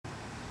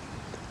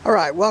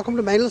Alright, welcome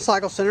to Mainland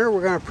Cycle Center.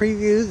 We're going to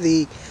preview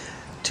the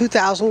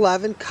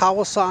 2011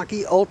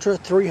 Kawasaki Ultra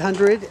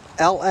 300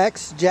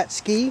 LX jet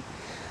ski.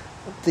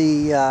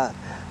 The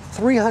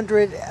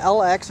 300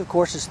 LX, of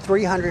course, is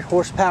 300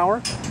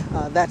 horsepower.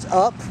 That's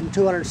up from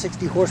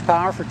 260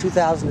 horsepower for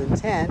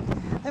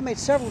 2010. They made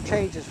several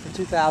changes for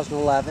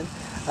 2011.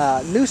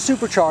 New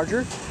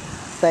supercharger.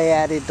 They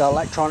added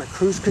electronic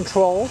cruise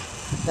control.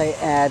 They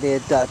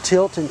added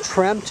tilt and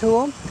trim to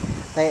them.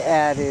 They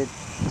added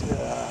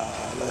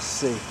let's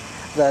see,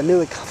 the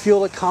new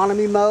fuel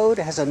economy mode.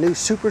 It has a new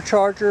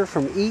supercharger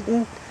from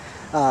Eaton,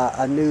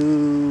 a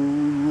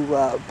new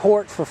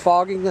port for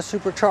fogging the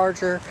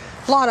supercharger.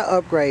 A lot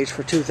of upgrades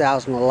for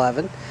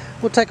 2011.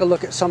 We'll take a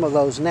look at some of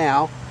those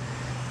now.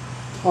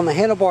 On the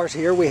handlebars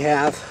here we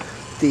have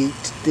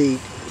the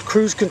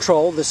cruise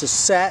control. This is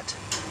set,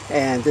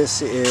 and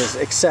this is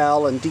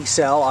accel and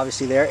decel,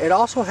 obviously there. It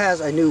also has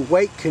a new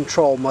weight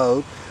control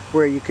mode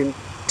where you can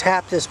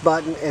tap this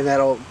button and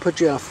that'll put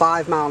you in a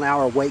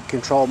 5-mile-an-hour weight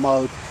control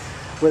mode,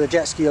 where the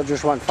jet ski will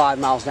just run 5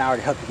 miles an hour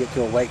to help you get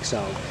to a wake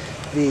zone.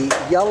 The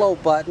yellow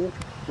button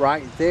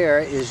right there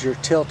is your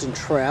tilt and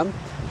trim.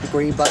 The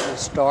green button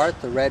is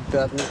start, the red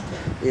button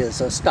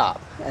is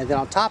stop. And then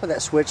on top of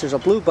that switch there's a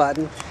blue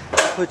button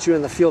that puts you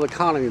in the fuel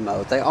economy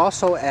mode. They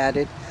also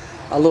added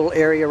a little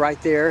area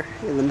right there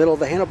in the middle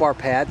of the handlebar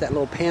pad. That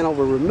little panel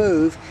will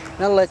remove, and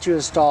that'll let you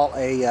install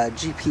a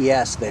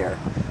GPS there,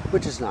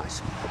 which is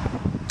nice.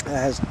 It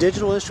has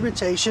digital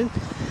instrumentation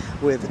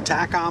with a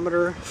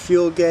tachometer,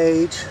 fuel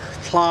gauge,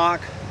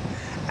 clock,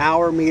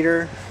 hour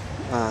meter,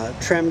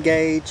 trim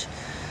gauge,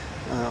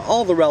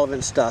 all the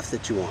relevant stuff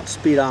that you want,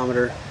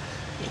 speedometer,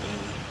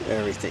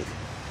 everything.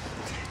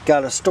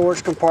 Got a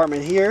storage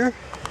compartment here.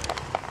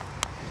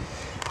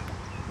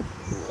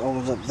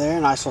 Opens up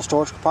there, nice little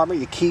storage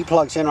compartment. Your key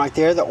plugs in right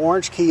there. The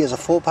orange key is a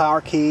full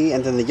power key,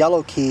 and then the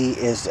yellow key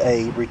is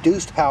a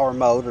reduced power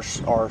mode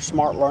or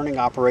smart learning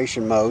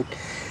operation mode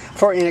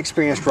for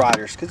inexperienced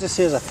riders, because this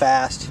is a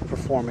fast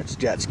performance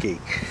jet ski.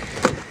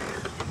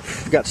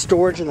 You've got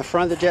storage in the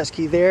front of the jet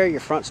ski there.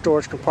 Your front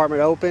storage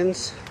compartment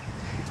opens.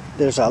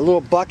 There's a little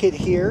bucket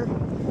here,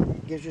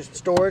 gives you some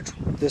storage.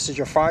 This is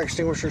your fire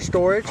extinguisher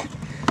storage.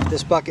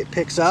 This bucket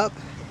picks up,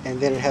 and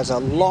then it has a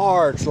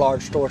large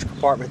storage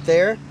compartment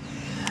there.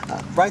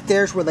 Right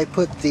there is where they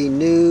put the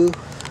new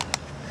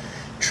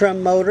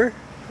trim motor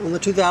on the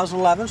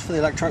 2011s for the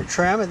electronic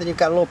trim, and then you've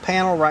got a little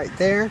panel right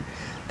there.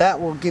 That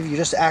will give you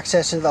just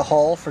access into the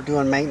hull for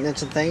doing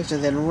maintenance and things.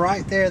 And then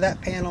right there, that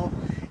panel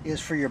is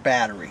for your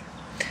battery,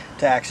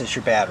 to access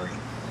your battery.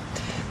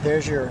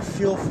 There's your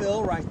fuel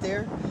fill right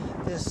there.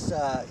 This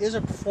is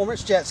a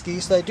performance jet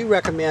ski, so they do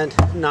recommend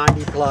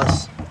 90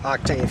 plus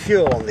octane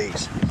fuel on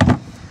these.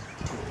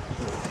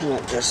 And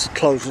that just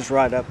closes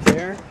right up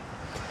there.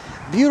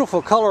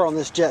 Beautiful color on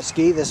this jet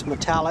ski, this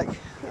metallic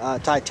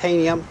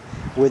titanium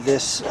with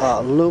this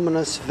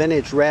luminous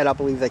vintage red, I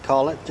believe they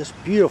call it. Just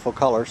beautiful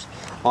colors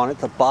on it.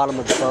 The bottom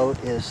of the boat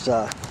is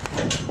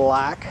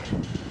black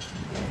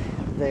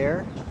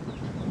there.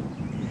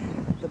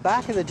 The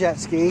back of the jet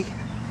ski,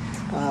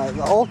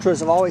 the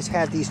Ultras have always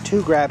had these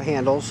two grab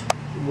handles,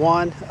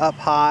 one up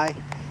high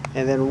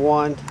and then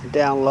one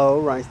down low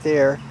right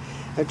there.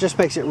 It just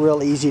makes it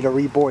real easy to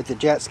reboard the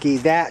jet ski.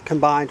 That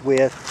combined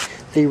with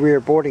the rear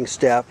boarding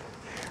step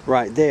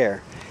right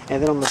there.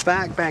 And then on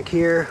the back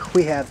here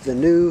we have the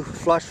new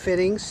flush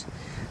fittings.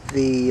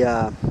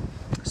 The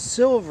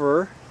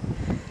silver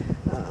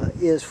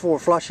is for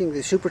flushing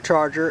the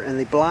supercharger, and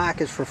the black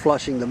is for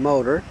flushing the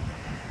motor.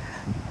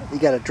 You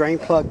got a drain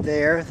plug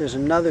there. There's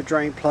another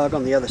drain plug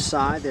on the other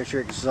side. There's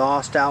your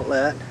exhaust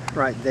outlet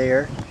right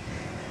there.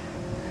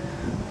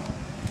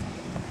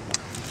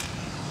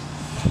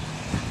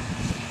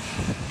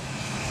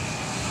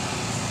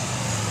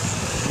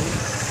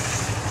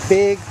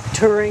 Big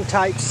touring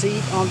type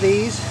seat on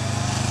these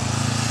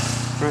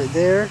right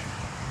there.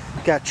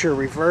 Got your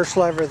reverse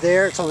lever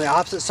there. It's on the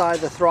opposite side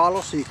of the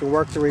throttle, so you can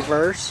work the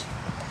reverse.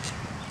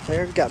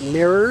 There, got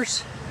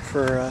mirrors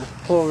for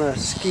pulling a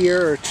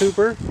skier or a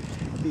tuber.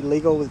 Be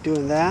legal with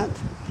doing that.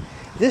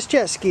 This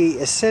jet ski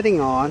is sitting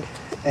on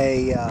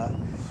a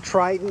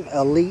Triton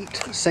Elite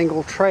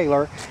single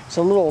trailer. It's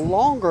a little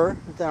longer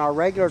than our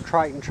regular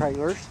Triton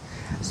trailers,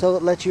 so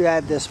it lets you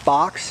add this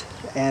box.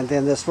 And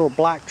then this little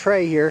black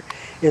tray here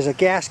is a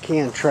gas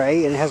can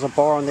tray, and it has a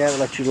bar on there that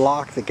lets you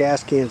lock the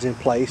gas cans in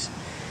place,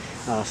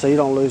 so you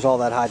don't lose all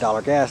that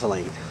high-dollar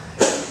gasoline.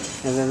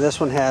 And then this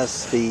one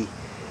has the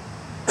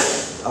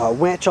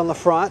winch on the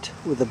front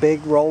with the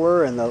big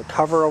roller and the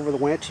cover over the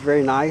winch.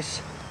 Very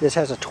nice. This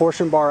has a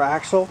torsion bar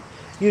axle.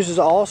 Uses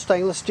all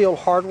stainless steel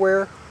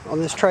hardware on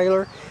this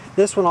trailer.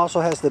 This one also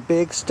has the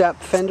big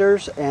step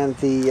fenders and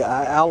the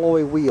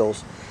alloy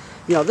wheels.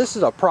 You know, this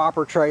is a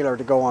proper trailer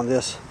to go on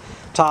this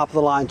top of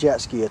the line jet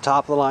ski. A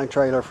top of the line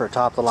trailer for a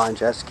top of the line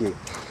jet ski.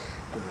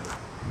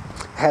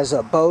 Has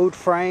a bowed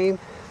frame,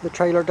 the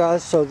trailer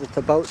does, so that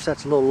the boat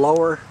sets a little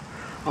lower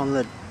on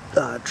the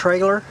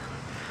trailer,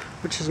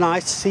 which is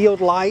nice. Sealed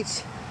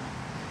lights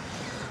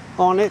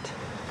on it.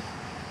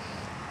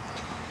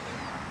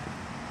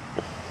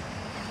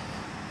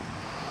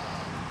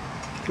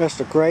 Just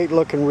a great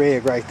looking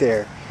rig right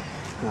there.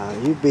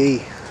 You'd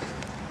be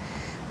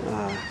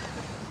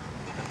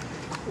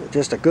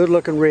just a good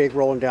looking rig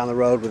rolling down the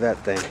road with that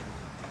thing.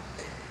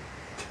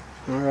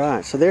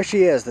 Alright, so there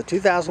she is, the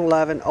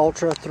 2011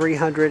 Ultra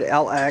 300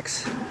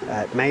 LX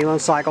at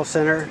Mainland Cycle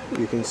Center.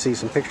 You can see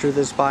some pictures of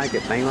this bike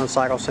at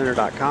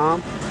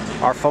mainlandcyclecenter.com.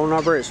 Our phone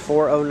number is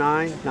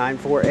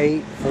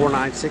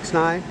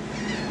 409-948-4969.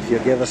 If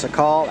you'll give us a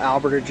call,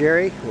 Albert or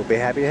Jerry, we'll be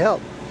happy to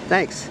help.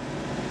 Thanks.